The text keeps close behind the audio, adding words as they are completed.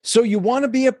So you want to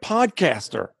be a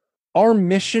podcaster? Our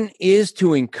mission is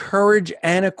to encourage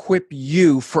and equip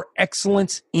you for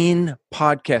excellence in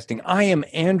podcasting. I am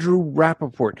Andrew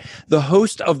Rappaport, the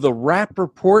host of the Rapp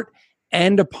Report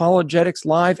and Apologetics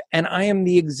Live, and I am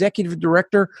the executive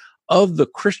director of the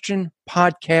Christian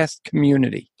Podcast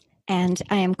Community. And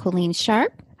I am Colleen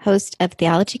Sharp, host of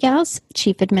Theology Gals,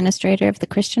 chief administrator of the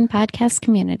Christian Podcast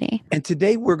Community. And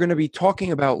today we're going to be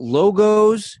talking about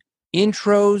logos,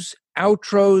 intros,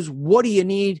 outros. What do you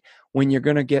need when you're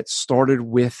going to get started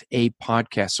with a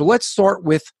podcast? So let's start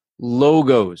with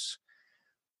logos.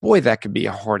 Boy, that could be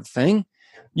a hard thing.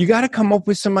 You got to come up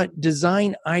with some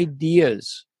design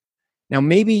ideas. Now,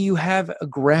 maybe you have a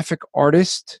graphic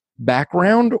artist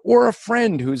background or a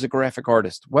friend who's a graphic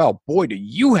artist. Well, boy, do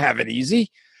you have it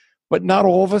easy, but not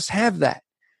all of us have that.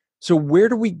 So where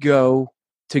do we go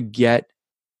to get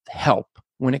help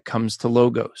when it comes to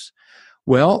logos?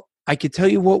 Well, I could tell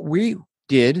you what we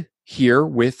did here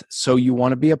with So You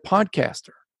Want to Be a Podcaster.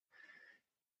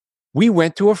 We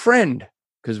went to a friend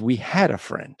because we had a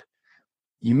friend.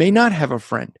 You may not have a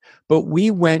friend, but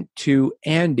we went to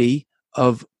Andy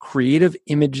of Creative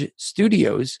Image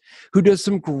Studios, who does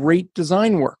some great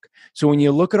design work. So when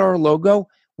you look at our logo,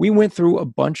 we went through a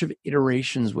bunch of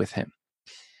iterations with him.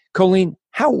 Colleen,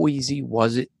 how easy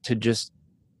was it to just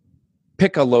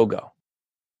pick a logo?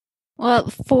 Well,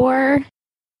 for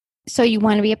So You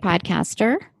Want to Be a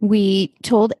Podcaster, we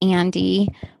told Andy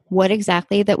what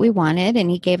exactly that we wanted, and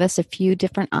he gave us a few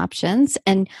different options.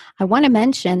 And I want to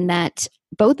mention that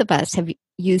both of us have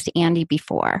used Andy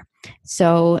before.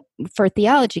 So for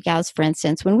Theology Gals, for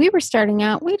instance, when we were starting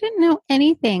out, we didn't know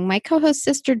anything. My co-host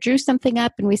sister drew something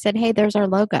up and we said, hey, there's our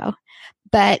logo.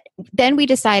 But then we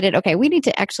decided, okay, we need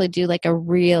to actually do like a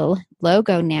real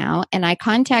logo now. And I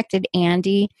contacted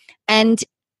Andy, and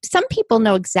some people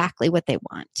know exactly what they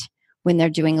want when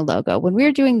they're doing a logo. When we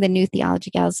were doing the new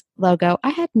Theology Gals logo, I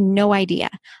had no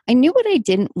idea. I knew what I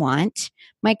didn't want.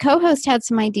 My co-host had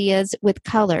some ideas with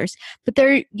colors, but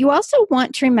you also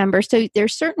want to remember, so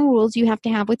there's certain rules you have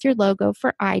to have with your logo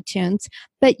for iTunes,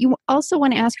 but you also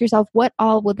want to ask yourself, what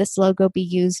all will this logo be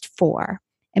used for?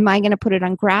 Am I going to put it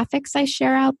on graphics I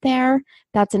share out there?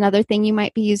 That's another thing you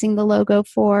might be using the logo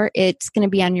for. It's going to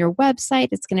be on your website.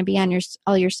 It's going to be on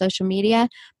all your social media.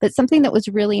 But something that was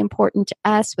really important to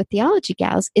us with Theology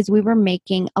Gals is we were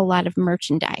making a lot of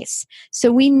merchandise.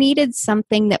 So we needed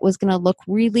something that was going to look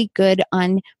really good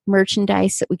on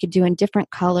merchandise that we could do in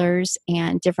different colors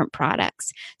and different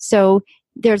products. So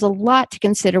there's a lot to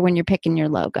consider when you're picking your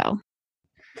logo.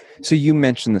 So you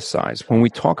mentioned the size. When we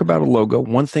talk about a logo,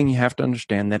 one thing you have to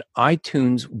understand that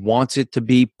iTunes wants it to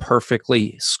be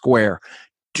perfectly square.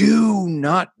 Do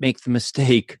not make the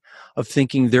mistake of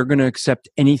thinking they're going to accept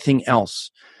anything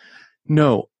else.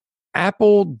 No,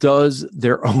 Apple does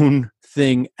their own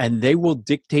thing and they will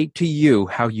dictate to you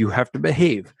how you have to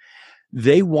behave.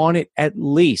 They want it at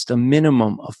least a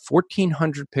minimum of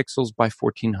 1400 pixels by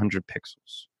 1400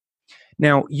 pixels.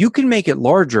 Now, you can make it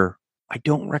larger. I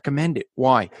don't recommend it.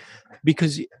 Why?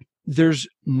 Because there's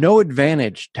no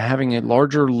advantage to having a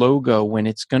larger logo when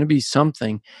it's going to be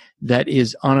something that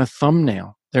is on a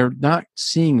thumbnail. They're not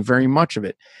seeing very much of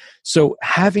it. So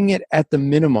having it at the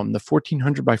minimum, the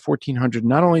 1400 by 1400,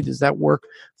 not only does that work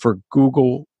for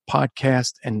Google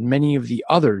Podcast and many of the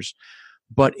others,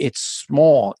 but it's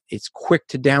small, it's quick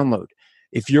to download.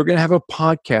 If you're going to have a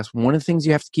podcast, one of the things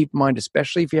you have to keep in mind,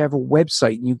 especially if you have a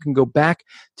website, and you can go back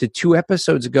to 2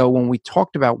 episodes ago when we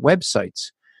talked about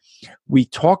websites, we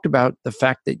talked about the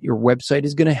fact that your website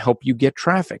is going to help you get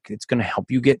traffic. It's going to help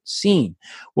you get seen.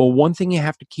 Well, one thing you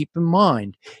have to keep in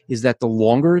mind is that the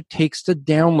longer it takes to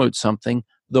download something,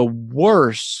 the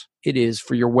worse it is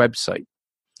for your website.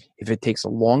 If it takes a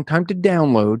long time to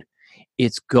download,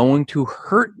 it's going to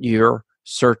hurt your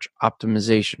search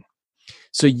optimization.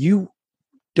 So you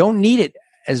don't need it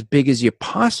as big as you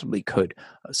possibly could.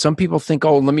 Some people think,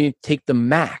 oh, let me take the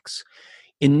max.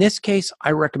 In this case,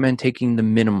 I recommend taking the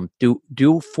minimum. Do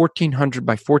 1400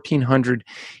 by 1400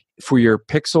 for your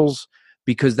pixels,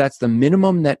 because that's the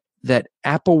minimum that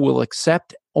Apple will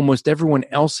accept. Almost everyone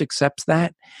else accepts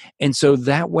that. And so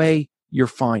that way you're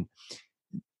fine.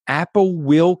 Apple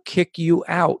will kick you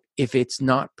out if it's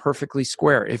not perfectly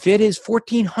square. If it is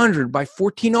 1400 by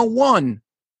 1401,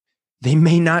 they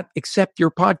may not accept your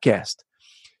podcast.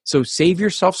 So save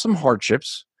yourself some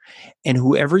hardships, and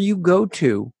whoever you go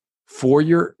to for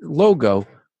your logo,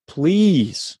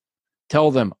 please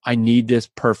tell them, I need this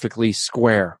perfectly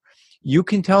square. You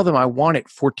can tell them I want it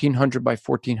 1400 by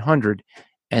 1400,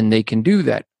 and they can do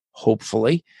that,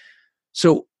 hopefully.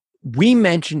 So we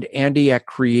mentioned Andy at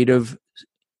Creative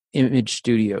Image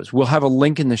Studios. We'll have a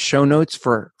link in the show notes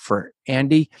for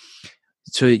Andy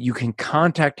so that you can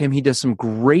contact him. He does some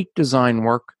great design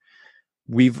work.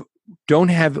 We don't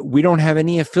have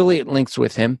any affiliate links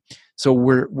with him, so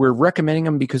we're recommending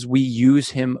him because we use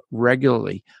him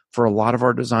regularly for a lot of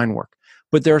our design work.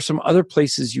 But there are some other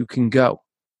places you can go.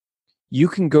 You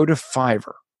can go to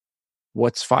Fiverr.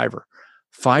 What's Fiverr?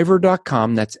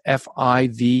 Fiverr.com, that's Fiver.com,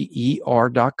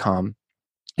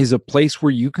 is a place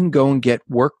where you can go and get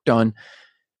work done.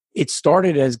 It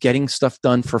started as getting stuff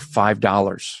done for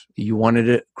 $5. You wanted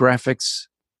it graphics,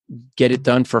 get it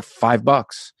done for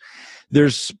 $5.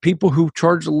 There's people who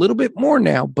charge a little bit more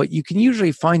now, but you can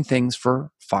usually find things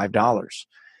for $5.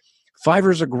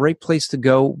 Fiverr is a great place to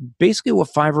go. Basically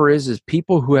what Fiverr is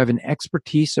people who have an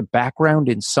expertise, a background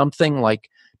in something like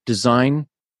design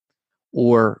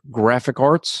or graphic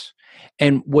arts,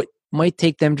 and what might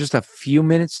take them just a few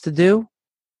minutes to do,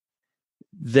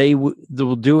 they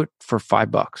will do it for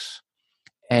 $5.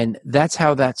 And that's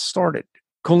how that started.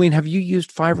 Colleen, have you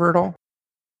used Fiverr at all?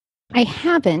 I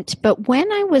haven't, but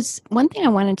one thing I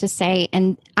wanted to say,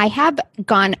 and I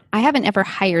haven't ever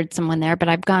hired someone there, but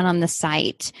I've gone on the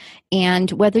site,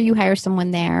 and whether you hire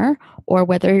someone there or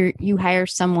whether you hire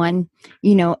someone,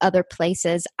 other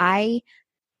places, I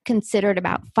considered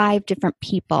about 5 different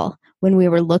people when we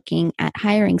were looking at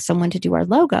hiring someone to do our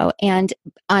logo. And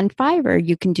on Fiverr,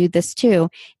 you can do this too,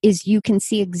 is you can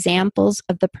see examples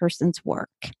of the person's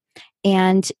work.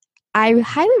 And I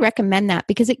highly recommend that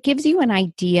because it gives you an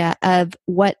idea of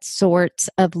what sorts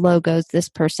of logos this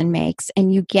person makes,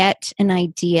 and you get an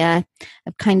idea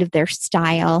of kind of their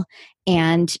style.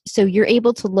 And so you're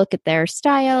able to look at their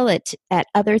style, at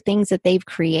other things that they've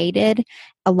created,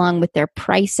 along with their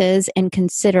prices, and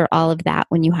consider all of that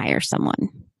when you hire someone.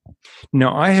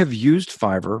 Now, I have used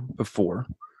Fiverr before,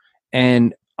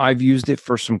 and I've used it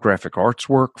for some graphic arts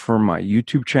work for my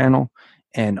YouTube channel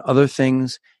and other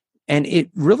things. And it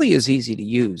really is easy to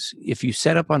use. If you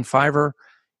set up on Fiverr,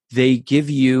 they give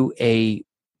you a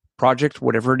project,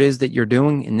 whatever it is that you're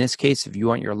doing. In this case, if you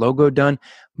want your logo done,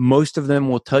 most of them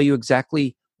will tell you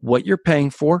exactly what you're paying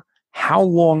for, how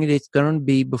long it's going to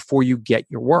be before you get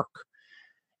your work.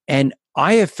 And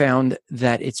I have found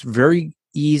that it's very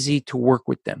easy to work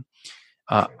with them.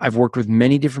 I've worked with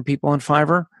many different people on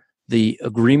Fiverr. The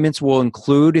agreements will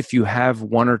include if you have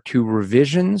 1 or 2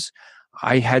 revisions.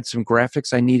 I had some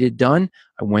graphics I needed done.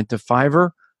 I went to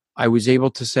Fiverr. I was able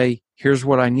to say, here's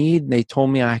what I need. And they told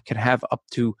me I could have up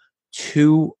to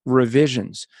 2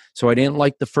 revisions. So I didn't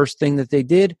like the first thing that they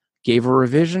did, gave a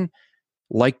revision,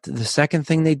 liked the second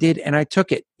thing they did, and I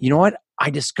took it. You know what? I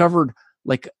discovered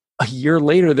like a year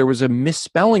later, there was a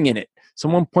misspelling in it.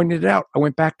 Someone pointed it out. I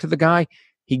went back to the guy.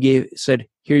 He said,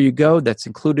 here you go. That's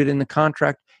included in the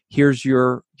contract. Here's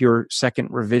your second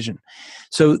revision.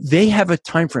 So they have a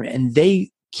time frame and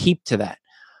they keep to that.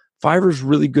 Fiverr is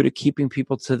really good at keeping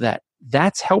people to that.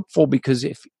 That's helpful because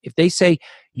if they say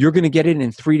you're going to get it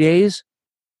in 3 days,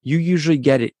 you usually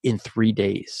get it in 3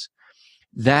 days.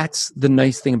 That's the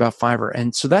nice thing about Fiverr.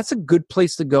 And so that's a good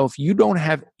place to go. If you don't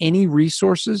have any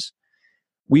resources,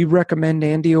 we recommend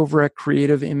Andy over at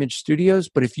Creative Image Studios.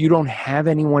 But if you don't have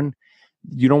anyone,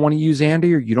 you don't want to use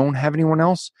Andy or you don't have anyone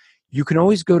else, you can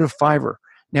always go to Fiverr.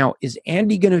 Now, is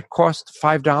Andy going to cost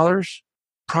 $5?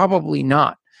 Probably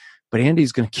not. But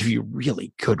Andy's going to give you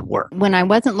really good work. When I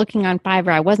wasn't looking on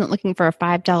Fiverr, I wasn't looking for a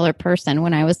 $5 person.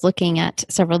 When I was looking at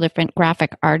several different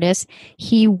graphic artists,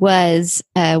 he was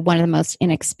one of the most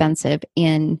inexpensive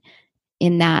in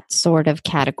that sort of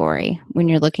category when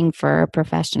you're looking for a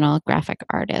professional graphic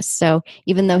artist. So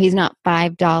even though he's not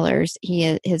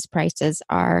 $5, his prices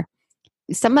are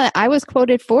I was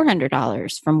quoted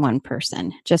 $400 from one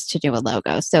person just to do a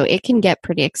logo. So it can get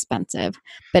pretty expensive,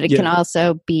 but it can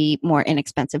also be more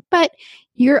inexpensive. But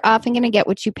you're often going to get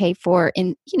what you pay for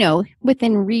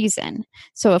within reason.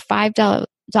 So a $5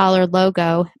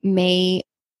 logo may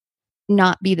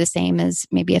not be the same as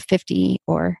maybe a $50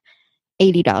 or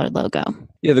 $80 logo.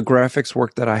 Yeah, the graphics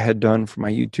work that I had done for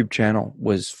my YouTube channel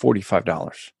was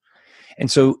 $45.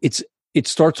 And so it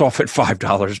starts off at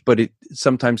 $5, but it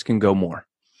sometimes can go more.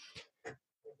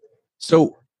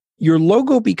 So your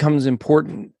logo becomes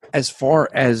important as far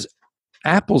as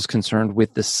Apple's concerned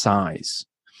with the size.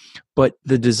 But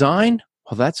the design,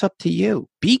 well, that's up to you.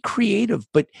 Be creative,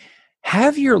 but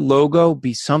have your logo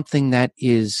be something that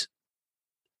is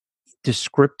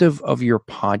descriptive of your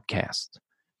podcast.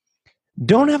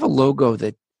 Don't have a logo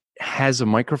that has a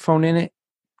microphone in it.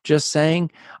 Just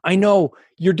saying, I know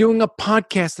you're doing a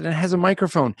podcast and it has a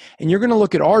microphone, and you're going to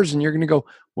look at ours and you're going to go,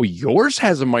 well, yours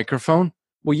has a microphone.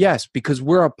 Well, yes, because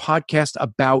we're a podcast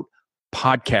about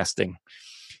podcasting.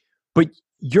 But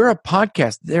you're a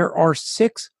podcast. There are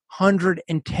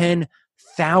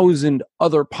 610,000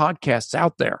 other podcasts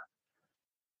out there.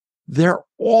 They're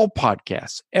all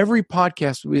podcasts. Every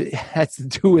podcast has to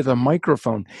do with a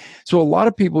microphone. So a lot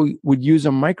of people would use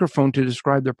a microphone to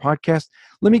describe their podcast.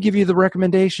 Let me give you the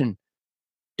recommendation.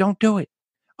 Don't do it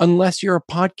unless you're a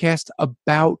podcast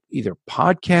about either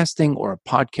podcasting or a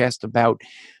podcast about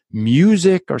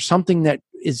music or something that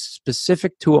is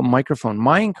specific to a microphone.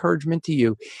 My encouragement to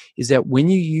you is that when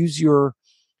you use your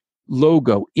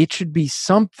logo, it should be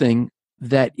something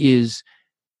that is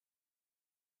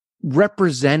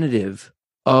representative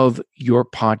of your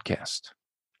podcast.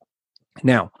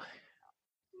 Now,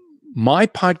 my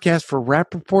podcast for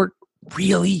Rap Report,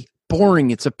 really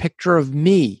boring. It's a picture of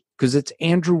me because it's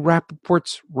Andrew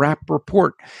Rappaport's Rap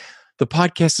Report. The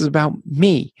podcast is about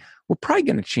me. We're probably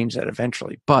going to change that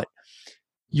eventually, but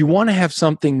you want to have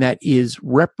something that is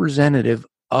representative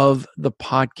of the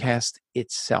podcast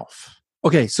itself.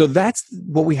 Okay, so that's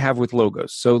what we have with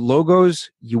logos. So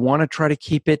logos, you want to try to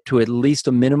keep it to at least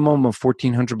a minimum of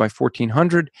 1400 by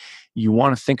 1400. You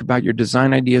want to think about your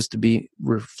design ideas to be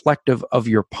reflective of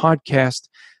your podcast.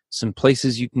 Some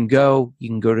places you can go. You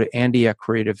can go to Andy at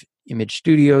Creative Image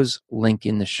Studios, link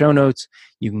in the show notes.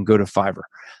 You can go to Fiverr.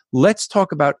 Let's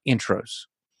talk about intros.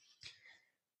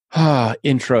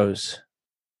 Intros.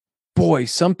 Boy,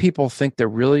 some people think they're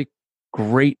really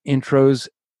great intros,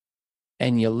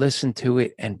 and you listen to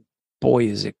it, and boy,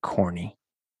 is it corny.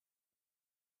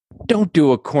 Don't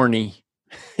do a corny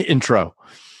intro.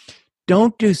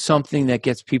 Don't do something that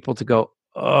gets people to go,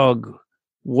 ugh,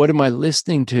 what am I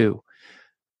listening to?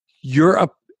 You're a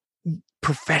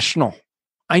professional.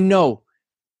 I know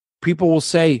people will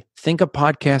say, think of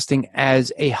podcasting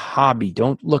as a hobby.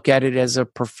 Don't look at it as a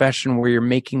profession where you're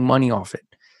making money off it.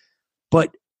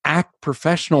 But act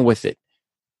professional with it.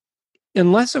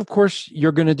 Unless, of course,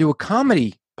 you're going to do a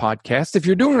comedy podcast. If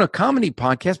you're doing a comedy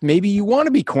podcast, maybe you want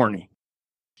to be corny.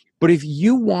 But if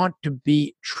you want to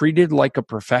be treated like a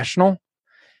professional,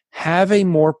 have a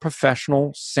more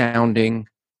professional sounding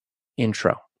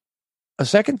intro. A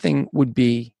second thing would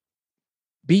be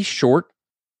short.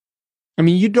 I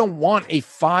mean, you don't want a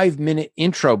 5-minute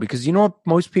intro because you know what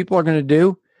most people are going to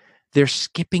do? They're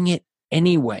skipping it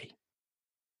anyway.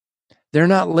 They're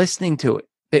not listening to it.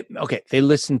 They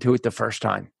listened to it the first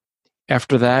time.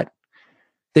 After that,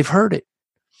 they've heard it.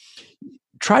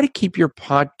 Try to keep your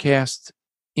podcast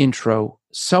intro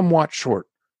somewhat short.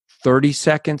 30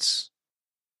 seconds,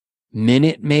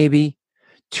 minute maybe.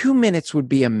 2 minutes would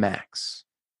be a max.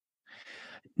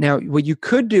 Now, what you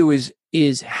could do is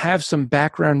have some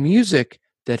background music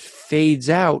that fades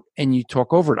out and you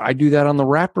talk over it. I do that on the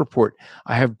Rap Report.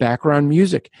 I have background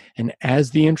music. And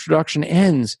as the introduction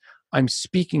ends, I'm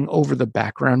speaking over the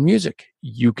background music.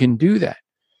 You can do that.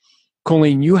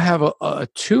 Colleen, you have a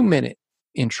 2-minute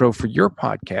intro for your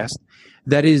podcast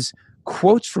that is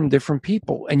quotes from different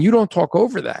people, and you don't talk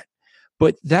over that.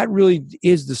 But that really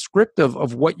is descriptive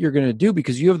of what you're going to do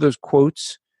because you have those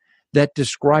quotes that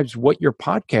describes what your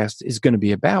podcast is going to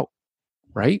be about,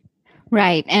 right?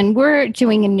 Right. And we're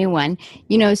doing a new one.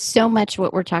 You know, so much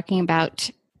what we're talking about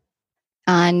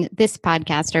on this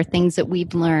podcast are things that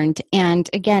we've learned. And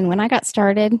again, when I got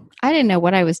started, I didn't know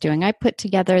what I was doing. I put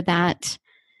together that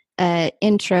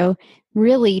intro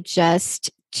really just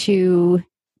to,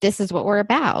 this is what we're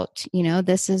about. You know,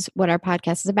 this is what our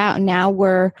podcast is about. And now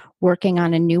we're working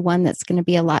on a new one that's going to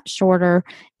be a lot shorter.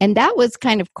 And that was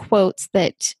kind of quotes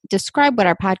that describe what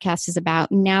our podcast is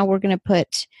about. Now we're going to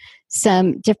put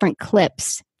some different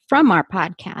clips from our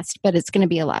podcast, but it's going to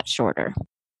be a lot shorter.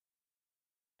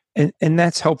 And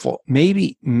that's helpful.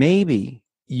 Maybe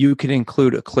you could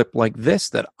include a clip like this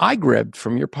that I grabbed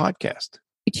from your podcast.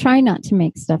 We try not to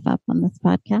make stuff up on this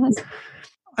podcast.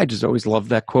 I just always love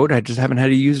that quote. I just haven't had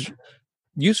a use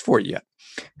for it yet.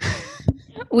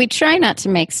 We try not to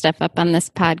make stuff up on this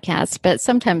podcast, but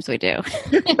sometimes we do.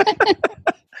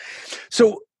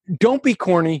 So don't be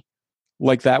corny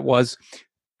like that was.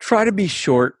 Try to be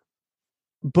short.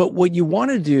 But what you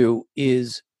want to do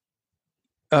is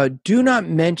do not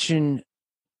mention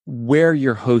where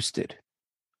you're hosted.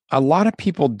 A lot of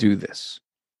people do this.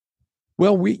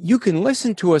 Well, you can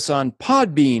listen to us on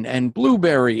Podbean and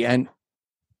Blueberry, and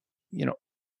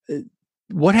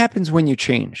what happens when you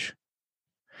change?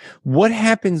 What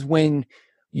happens when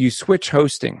you switch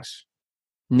hostings?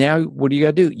 Now, what do you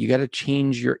got to do? You got to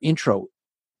change your intro.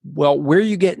 Well, where are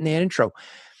you getting that intro?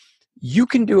 You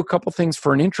can do a couple things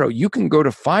for an intro. You can go to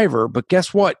Fiverr, but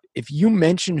guess what? If you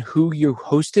mention who you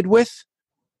hosted with,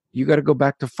 you got to go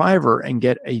back to Fiverr and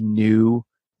get a new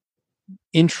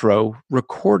intro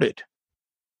recorded.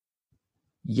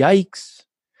 Yikes.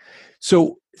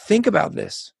 So think about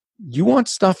this. You want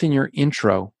stuff in your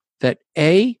intro that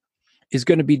A, is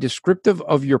going to be descriptive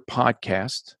of your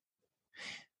podcast.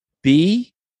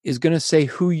 B, is going to say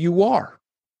who you are.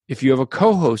 If you have a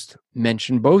co-host,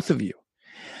 mention both of you.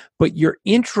 But your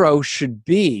intro should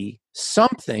be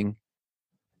something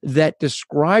that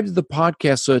describes the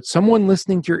podcast so that someone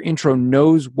listening to your intro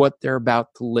knows what they're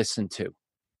about to listen to.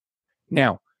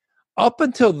 Now, up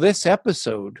until this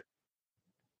episode,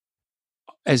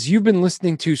 as you've been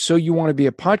listening to So You Want to Be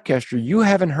a Podcaster, you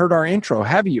haven't heard our intro,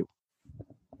 have you?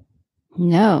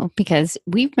 No, because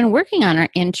we've been working on our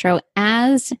intro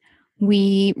as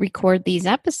we record these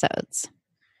episodes.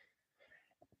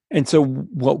 And so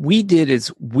what we did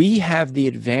is we have the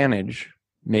advantage,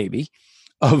 maybe,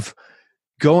 of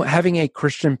having a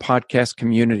Christian podcast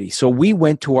community. So we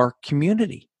went to our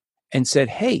community and said,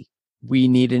 hey, we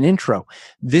need an intro.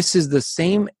 This is the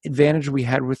same advantage we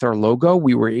had with our logo.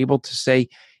 We were able to say,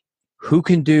 who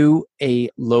can do a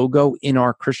logo in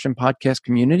our Christian podcast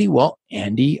community? Well,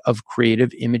 Andy of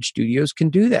Creative Image Studios can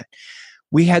do that.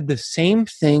 We had the same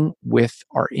thing with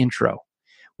our intro.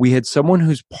 We had someone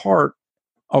who's part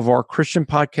of our Christian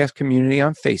podcast community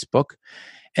on Facebook,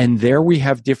 and there we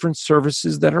have different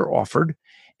services that are offered.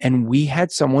 And we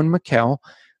had someone, Mikkel,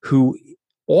 who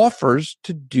offers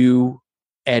to do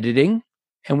editing.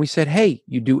 And we said, hey,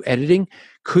 you do editing.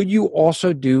 Could you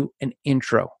also do an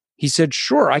intro? He said,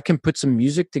 sure, I can put some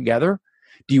music together.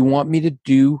 Do you want me to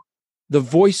do the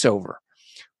voiceover?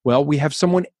 Well, we have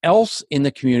someone else in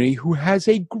the community who has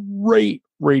a great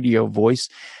radio voice,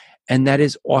 and that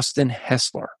is Austin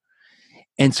Hessler.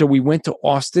 And so we went to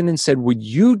Austin and said, would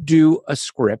you do a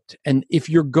script? And if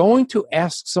you're going to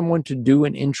ask someone to do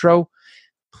an intro,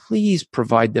 please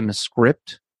provide them a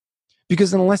script.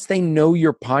 Because unless they know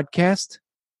your podcast,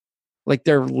 like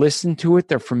they're listened to it,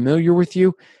 they're familiar with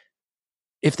you.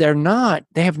 If they're not,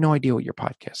 they have no idea what your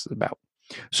podcast is about.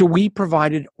 So we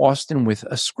provided Austin with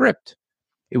a script.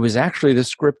 It was actually the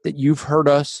script that you've heard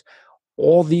us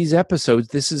all these episodes.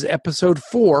 This is episode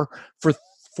 4. For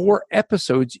 4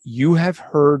 episodes, you have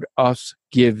heard us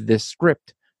give this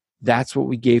script. That's what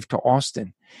we gave to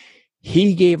Austin.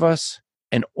 He gave us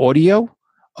an audio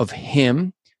of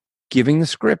him giving the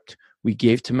script. We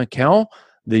gave to Mikkel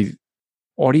the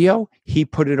audio. He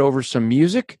put it over some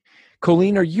music.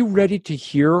 Colleen, are you ready to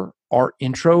hear our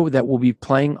intro that will be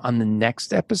playing on the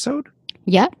next episode?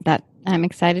 Yep, I'm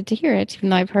excited to hear it. Even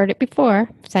though I've heard it before,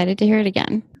 excited to hear it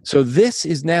again. So this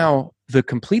is now the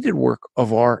completed work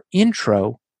of our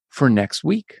intro for next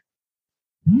week.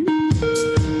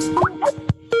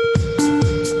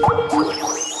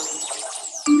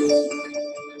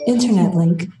 Internet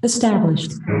link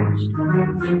established.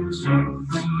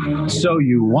 So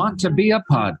you want to be a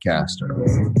podcaster.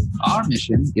 Our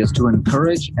mission is to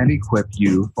encourage and equip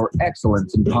you for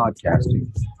excellence in podcasting.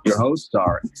 Your hosts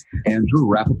are Andrew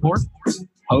Rappaport,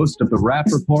 host of the Rapp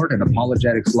Report and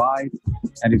Apologetics Live,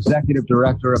 and executive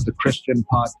director of the Christian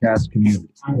Podcast Community.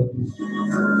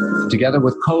 Together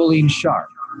with Colleen Sharp,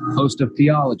 host of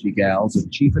Theology Gals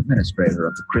and chief administrator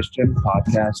of the Christian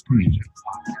Podcast Community.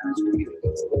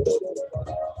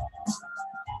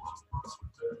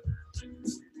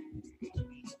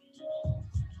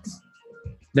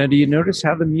 Now, do you notice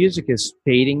how the music is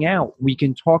fading out? We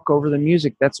can talk over the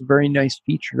music. That's a very nice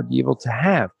feature to be able to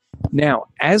have. Now,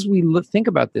 as we think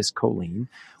about this, Colleen,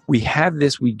 we have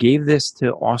this. We gave this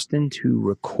to Austin to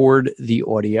record the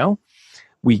audio.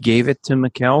 We gave it to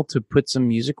Mikkel to put some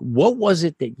music. What was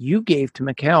it that you gave to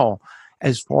Mikkel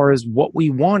as far as what we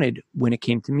wanted when it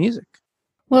came to music?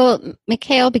 Well,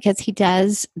 Mikhail, because he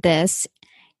does this,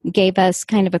 gave us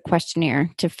kind of a questionnaire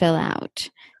to fill out.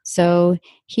 So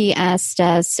he asked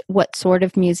us what sort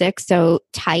of music, so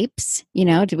types,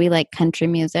 do we like country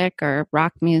music or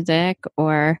rock music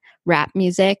or rap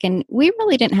music? And we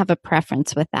really didn't have a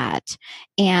preference with that.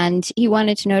 And he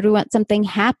wanted to know, do we want something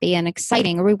happy and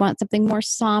exciting, or we want something more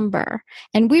somber?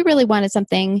 And we really wanted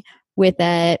something with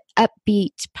a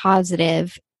upbeat,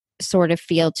 positive sort of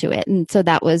feel to it. And so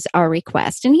that was our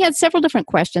request. And he had several different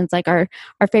questions, like our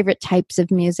favorite types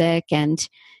of music and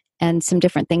some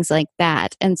different things like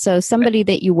that. And so somebody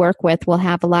that you work with will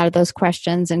have a lot of those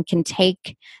questions and can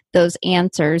take those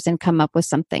answers and come up with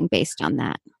something based on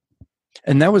that.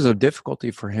 And that was a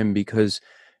difficulty for him because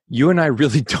you and I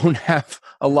really don't have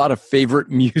a lot of favorite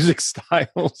music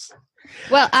styles.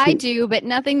 Well, I do, but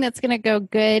nothing that's going to go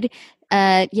good.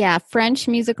 French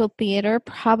musical theater,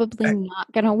 probably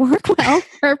not going to work well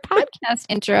for a podcast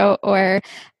intro, or,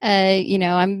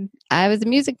 I was a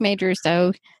music major,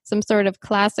 so some sort of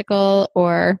classical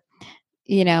or,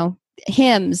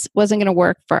 hymns wasn't going to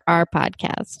work for our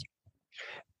podcast.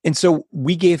 And so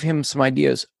we gave him some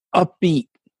ideas. Upbeat,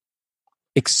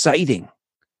 exciting.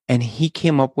 And he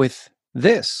came up with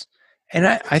this. And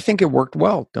I think it worked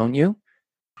well, don't you?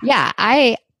 Yeah,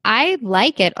 I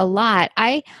like it a lot.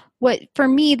 For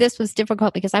me, this was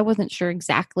difficult because I wasn't sure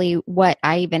exactly what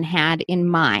I even had in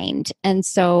mind. And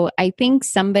so I think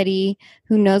somebody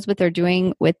who knows what they're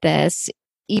doing with this,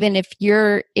 even if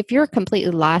you're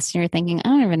completely lost and you're thinking, I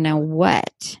don't even know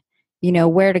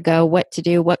where to go, what to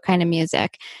do, what kind of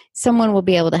music, someone will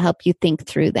be able to help you think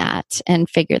through that and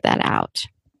figure that out.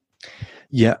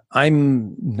 Yeah,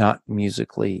 I'm not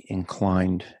musically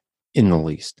inclined in the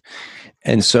least.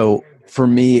 And so for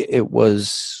me, it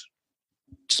was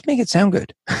just make it sound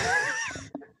good.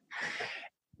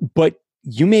 But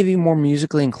you may be more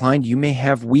musically inclined.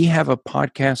 We have a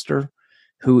podcaster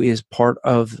who is part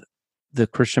of the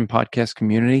Christian podcast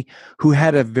community who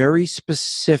had a very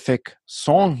specific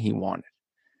song he wanted.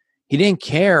 He didn't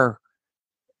care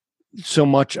so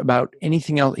much about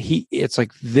anything else. It's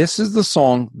like, this is the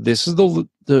song, this is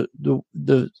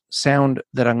the sound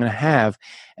that I'm going to have,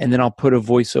 and then I'll put a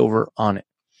voiceover on it.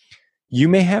 You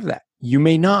may have that, you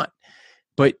may not,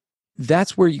 but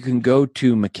that's where you can go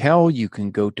to Mikkel, you can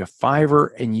go to Fiverr,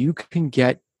 and you can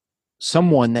get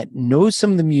someone that knows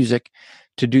some of the music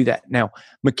to do that. Now,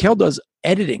 Mikkel does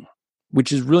editing,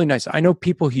 which is really nice. I know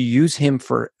people who use him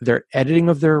for their editing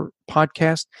of their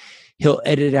podcast. He'll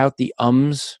edit out the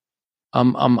ums.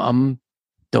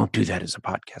 Don't do that as a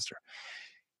podcaster.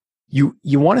 You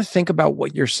want to think about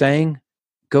what you're saying.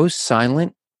 Go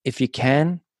silent if you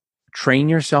can. Train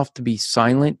yourself to be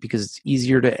silent because it's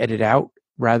easier to edit out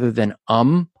rather than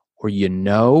or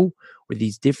or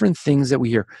these different things that we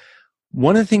hear.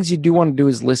 One of the things you do want to do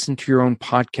is listen to your own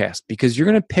podcast, because you're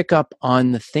going to pick up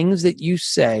on the things that you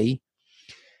say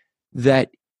that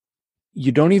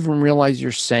you don't even realize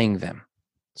you're saying them,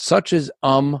 such as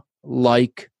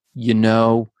like,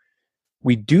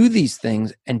 we do these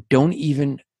things and don't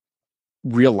even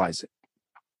realize it.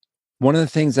 One of the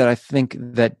things that I think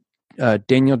that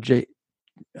Daniel J.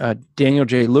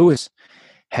 Lewis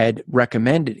had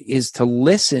recommended is to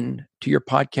listen to your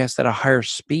podcast at a higher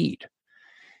speed.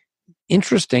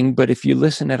 Interesting, but if you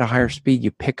listen at a higher speed,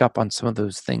 you pick up on some of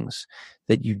those things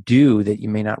that you do that you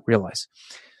may not realize.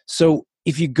 So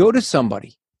if you go to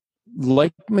somebody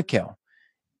like Mikkel,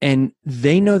 and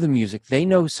they know the music, they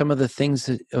know some of the things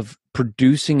of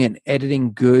producing and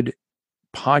editing good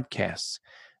podcasts,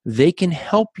 they can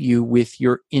help you with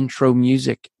your intro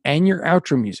music and your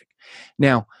outro music.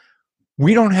 Now,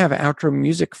 we don't have outro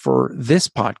music for this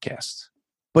podcast,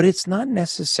 but it's not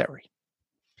necessary.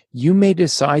 You may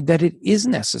decide that it is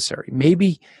necessary.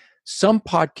 Maybe some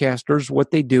podcasters,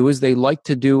 what they do is they like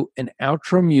to do an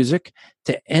outro music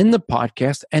to end the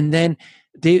podcast. And then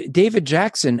David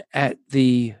Jackson at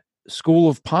the School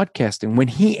of Podcasting, when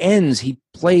he ends, he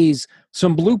plays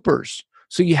some bloopers.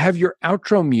 So you have your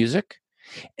outro music,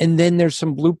 and then there's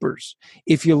some bloopers.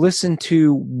 If you listen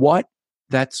to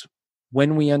that's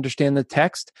When We Understand the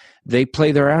Text, they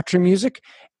play their outro music,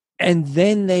 and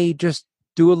then they just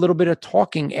do a little bit of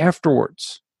talking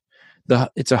afterwards.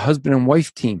 It's a husband and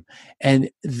wife team, and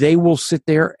they will sit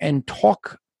there and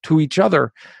talk to each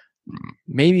other,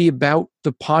 maybe about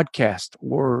the podcast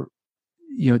or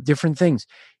different things.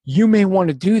 You may want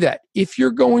to do that. If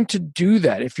you're going to do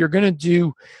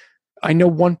that, I know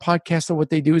one podcast that what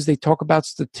they do is they talk about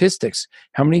statistics,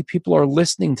 how many people are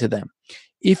listening to them.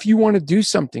 If you want to do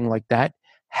something like that,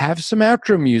 have some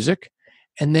outro music,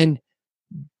 and then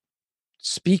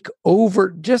speak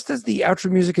over, just as the outro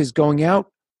music is going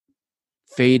out,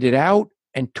 fade it out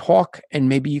and talk, and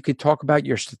maybe you could talk about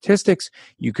your statistics,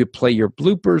 you could play your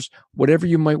bloopers, whatever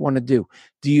you might want to do.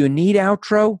 Do you need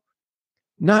outro?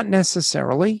 Not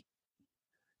necessarily.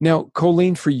 Now,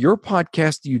 Colleen, for your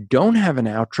podcast, you don't have an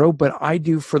outro, but I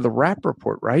do for the Rap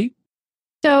Report, right?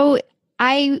 So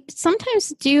I sometimes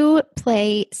do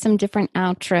play some different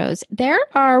outros. There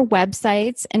are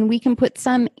websites, and we can put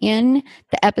some in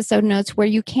the episode notes where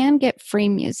you can get free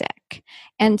music.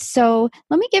 And so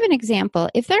let me give an example.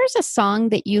 If there's a song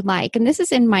that you like, and this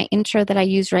is in my intro that I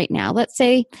use right now, let's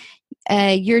say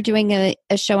you're doing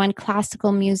a show on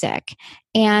classical music,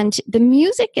 and the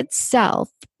music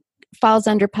itself falls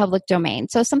under public domain.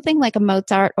 So something like a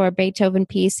Mozart or a Beethoven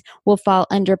piece will fall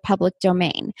under public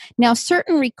domain. Now,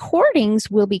 certain recordings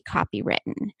will be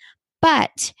copywritten,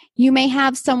 but you may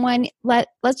have someone,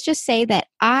 let's just say that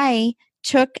I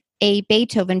took a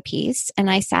Beethoven piece and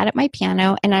I sat at my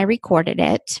piano and I recorded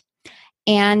it.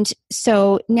 And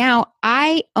so now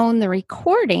I own the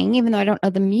recording, even though I don't know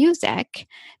the music.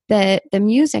 The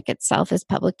music itself is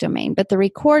public domain, but the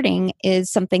recording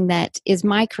is something that is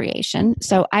my creation.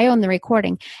 So I own the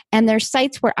recording. And there's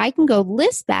sites where I can go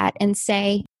list that and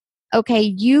say, okay,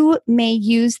 you may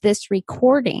use this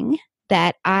recording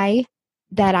that I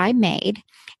made,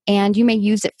 and you may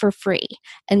use it for free.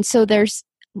 And so there's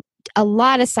a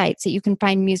lot of sites that you can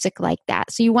find music like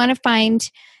that. So you want to find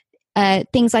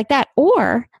things like that.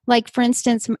 Or, like, for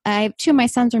instance, I have two of my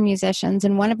sons are musicians,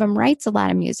 and one of them writes a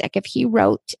lot of music if he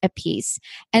wrote a piece.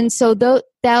 And so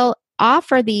they'll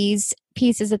offer these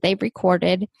pieces that they've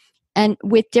recorded and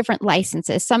with different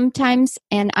licenses sometimes.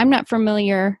 And I'm not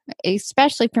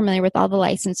especially familiar with all the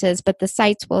licenses, but the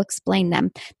sites will explain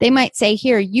them. They might say,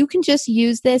 here, you can just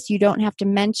use this. You don't have to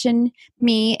mention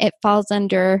me. It falls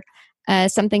under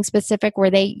something specific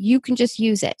where you can just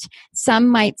use it. Some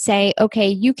might say, okay,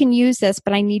 you can use this,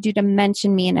 but I need you to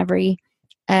mention me in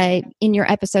your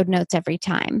episode notes every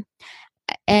time.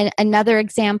 And another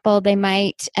example, they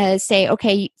might say,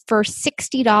 okay, for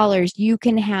 $60, you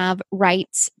can have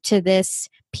rights to this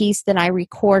piece that I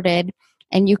recorded,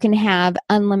 and you can have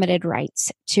unlimited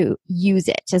rights to use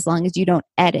it as long as you don't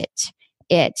edit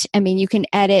it. I mean, you can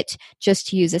edit just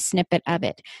to use a snippet of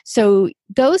it. So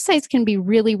those sites can be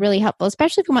really, really helpful,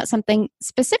 especially if you want something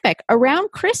specific.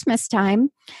 Around Christmas time,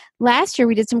 last year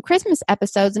we did some Christmas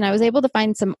episodes, and I was able to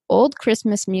find some old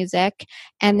Christmas music,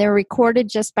 and they're recorded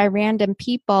just by random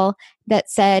people that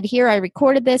said, here, I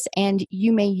recorded this and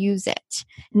you may use it.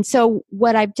 And so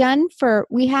what I've done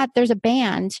there's a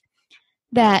band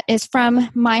that is from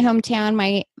my hometown,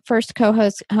 my first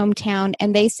co-host hometown,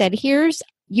 and they said,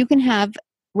 you can have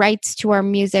rights to our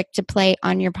music to play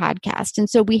on your podcast. And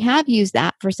so we have used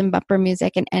that for some bumper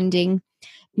music and ending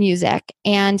music.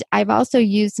 And I've also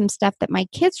used some stuff that my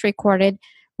kids recorded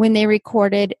when they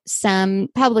recorded some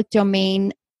public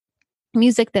domain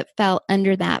music that fell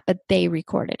under that, but they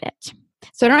recorded it.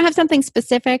 So I don't have something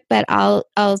specific, but I'll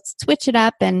switch it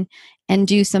up and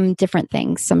do some different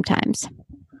things sometimes.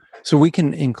 So we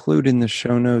can include in the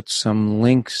show notes some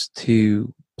links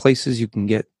to places you can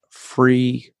get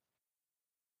free,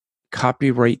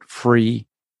 copyright-free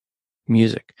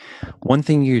music. One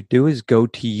thing you do is go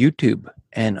to YouTube,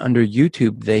 and under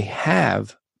YouTube, they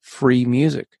have free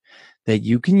music that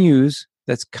you can use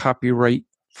that's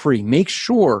copyright-free. Make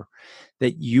sure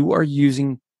that you are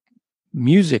using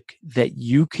music that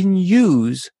you can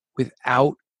use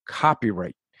without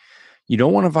copyright. You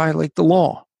don't want to violate the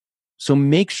law. So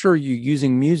make sure you're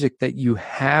using music that you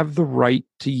have the right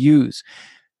to use.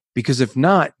 Because if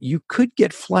not, you could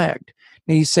get flagged.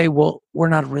 Now you say, well, we're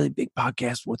not a really big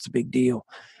podcast. What's the big deal?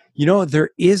 You know,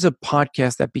 there is a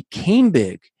podcast that became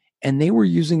big, and they were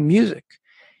using music.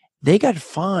 They got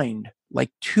fined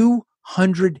like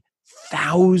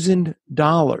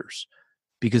 $200,000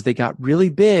 because they got really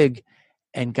big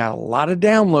and got a lot of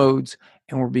downloads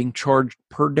and were being charged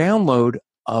per download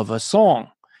of a song.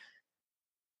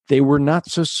 They were not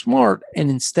so smart, and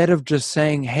instead of just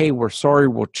saying, hey, we're sorry,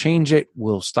 we'll change it,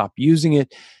 we'll stop using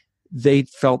it, they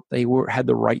felt they had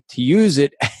the right to use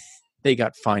it. They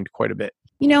got fined quite a bit.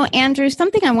 You know, Andrew,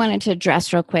 something I wanted to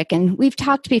address real quick, and we've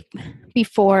talked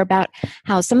before about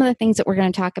how some of the things that we're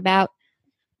going to talk about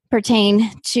pertain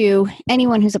to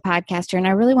anyone who's a podcaster, and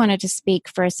I really wanted to speak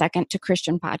for a second to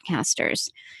Christian podcasters.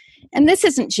 And this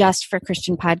isn't just for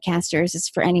Christian podcasters, it's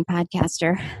for any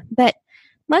podcaster. But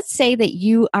let's say that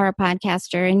you are a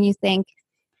podcaster and you think,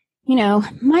 you know,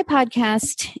 my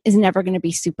podcast is never going to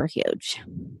be super huge,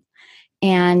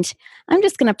 and I'm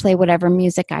just going to play whatever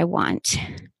music I want.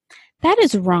 That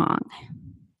is wrong.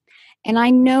 And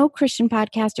I know Christian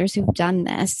podcasters who've done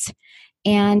this,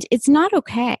 and it's not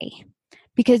okay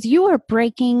because you are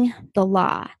breaking the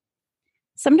law.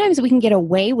 Sometimes we can get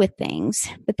away with things,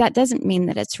 but that doesn't mean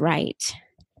that it's right.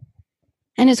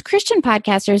 And as Christian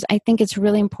podcasters, I think it's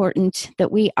really important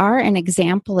that we are an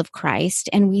example of Christ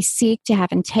and we seek to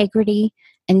have integrity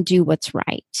and do what's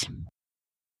right.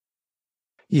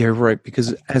 Yeah, right.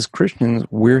 Because as Christians,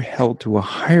 we're held to a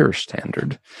higher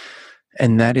standard,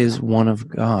 and that is one of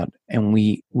God. And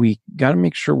we got to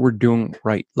make sure we're doing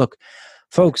right. Look,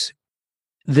 folks,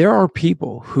 there are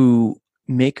people who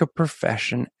make a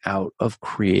profession out of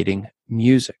creating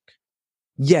music.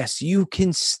 Yes, you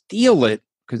can steal it,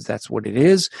 because that's what it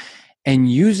is,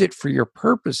 and use it for your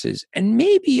purposes, and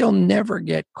maybe you'll never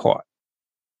get caught.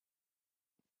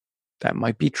 That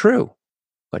might be true,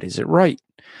 but is it right?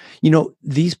 You know,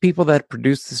 these people that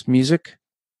produce this music,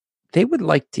 they would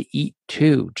like to eat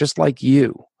too, just like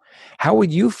you. How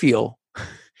would you feel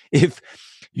if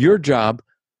your job,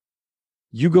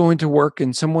 you go into work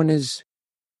and someone is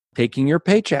taking your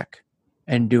paycheck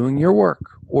and doing your work,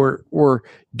 or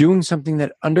doing something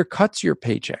that undercuts your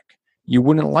paycheck? You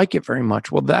wouldn't like it very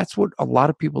much. Well, that's what a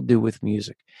lot of people do with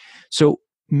music. So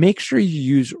make sure you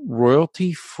use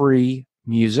royalty-free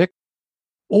music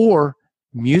or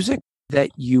music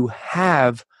that you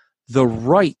have the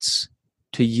rights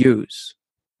to use.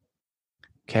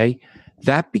 Okay?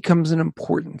 That becomes an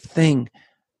important thing,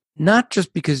 not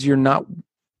just because you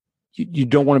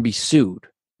don't want to be sued.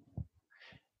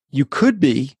 You could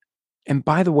be, and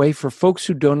by the way, for folks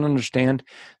who don't understand,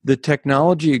 the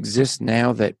technology exists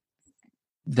now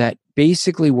that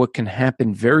basically what can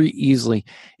happen very easily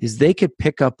is they could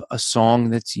pick up a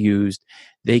song that's used,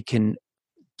 they can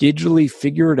digitally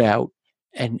figure it out,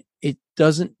 and it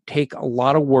doesn't take a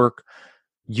lot of work.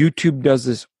 YouTube does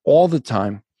this all the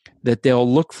time, that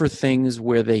they'll look for things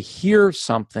where they hear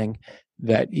something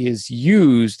that is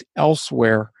used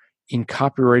elsewhere in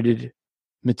copyrighted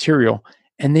material,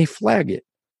 and they flag it.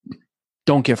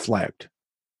 Don't get flagged.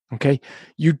 Okay?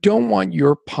 You don't want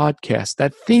your podcast,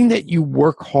 that thing that you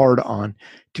work hard on,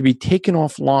 to be taken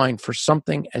offline for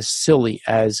something as silly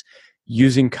as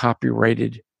using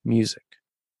copyrighted music.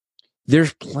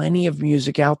 There's plenty of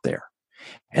music out there.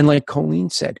 And like Colleen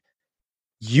said,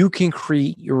 you can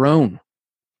create your own.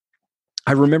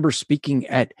 I remember speaking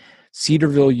at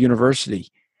Cedarville University,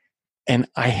 and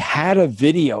I had a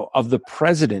video of the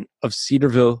president of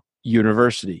Cedarville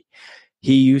University.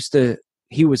 He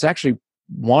was actually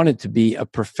wanted to be a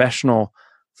professional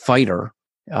fighter.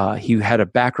 He had a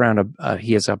background of,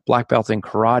 he has a black belt in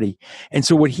karate. And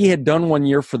so what he had done one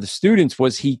year for the students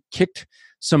was he kicked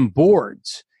some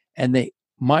boards, and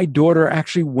my daughter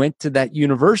actually went to that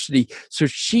university. So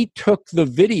she took the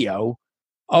video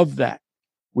of that,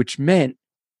 which meant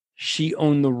she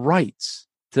owned the rights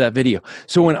to that video.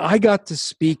 So when I got to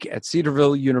speak at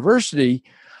Cedarville University,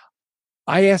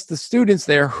 I asked the students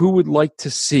there who would like to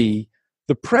see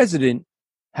the president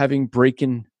having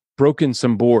broken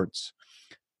some boards.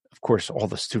 Of course, all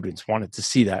the students wanted to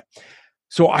see that.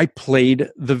 So I played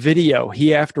the video.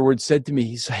 He afterwards said to me,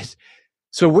 he says,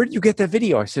 "So where did you get that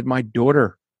video?" I said, "My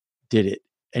daughter did it."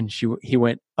 And he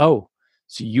went, "Oh,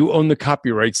 so you own the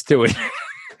copyrights to it."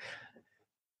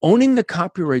 Owning the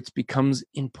copyrights becomes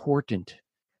important,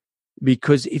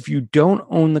 because if you don't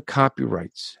own the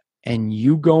copyrights and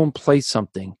you go and play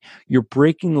something, you're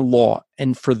breaking the law.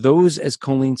 And for those, as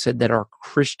Colleen said, that are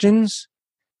Christians,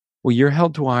 well, you're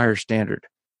held to a higher standard.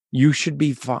 You should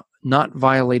be not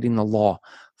violating the law.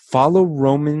 Follow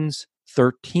Romans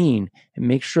 13 and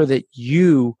make sure that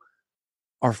you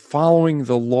are following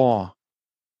the law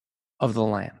of the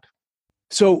land.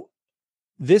 So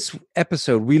this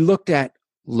episode, we looked at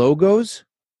logos.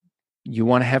 You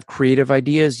want to have creative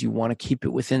ideas. You want to keep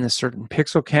it within a certain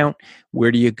pixel count.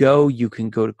 Where do you go? You can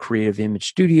go to Creative Image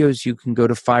Studios. You can go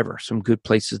to Fiverr, some good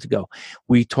places to go.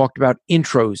 We talked about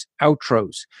intros,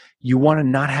 outros. You want to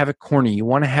not have it corny. You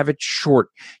want to have it short.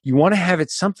 You want to have it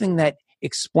something that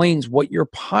explains what your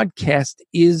podcast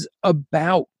is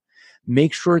about.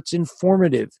 Make sure it's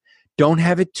informative. Don't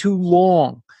have it too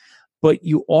long. But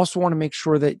you also want to make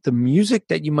sure that the music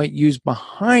that you might use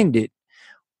behind it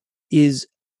is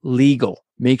legal.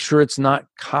 Make sure it's not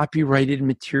copyrighted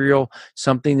material,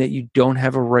 something that you don't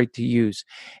have a right to use.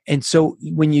 And so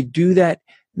when you do that,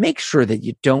 make sure that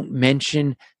you don't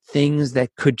mention things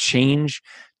that could change.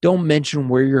 Don't mention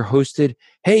where you're hosted.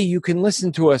 Hey, you can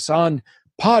listen to us on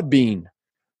Podbean.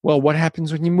 Well, what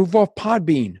happens when you move off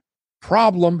Podbean?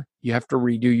 Problem, you have to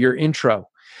redo your intro.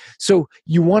 So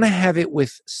you want to have it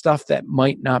with stuff that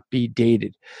might not be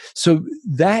dated. So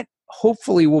that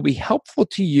hopefully will be helpful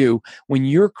to you when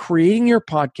you're creating your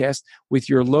podcast with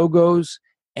your logos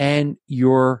and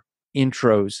your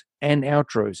intros and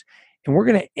outros. And we're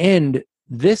going to end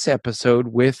this episode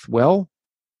with, well,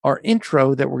 our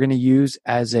intro that we're going to use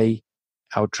as a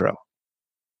outro.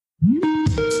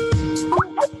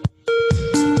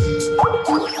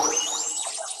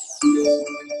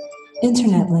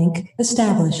 Internet link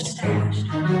established.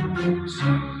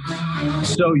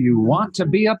 So you want to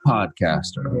be a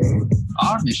podcaster.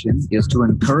 Our mission is to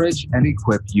encourage and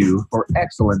equip you for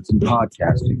excellence in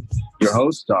podcasting. Your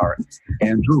hosts are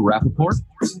Andrew Rappaport,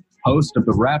 host of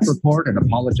the Rapp Report and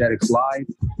Apologetics Live,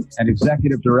 and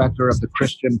executive director of the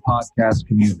Christian Podcast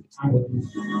Community.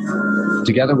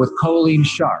 Together with Colleen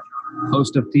Sharp,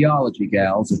 host of Theology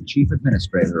Gals and chief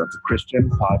administrator of the Christian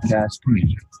Podcast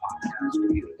Community.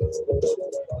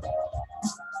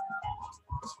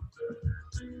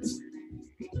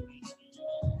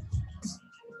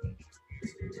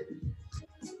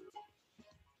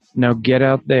 Now get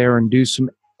out there and do some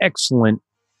excellent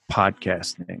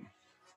podcasting.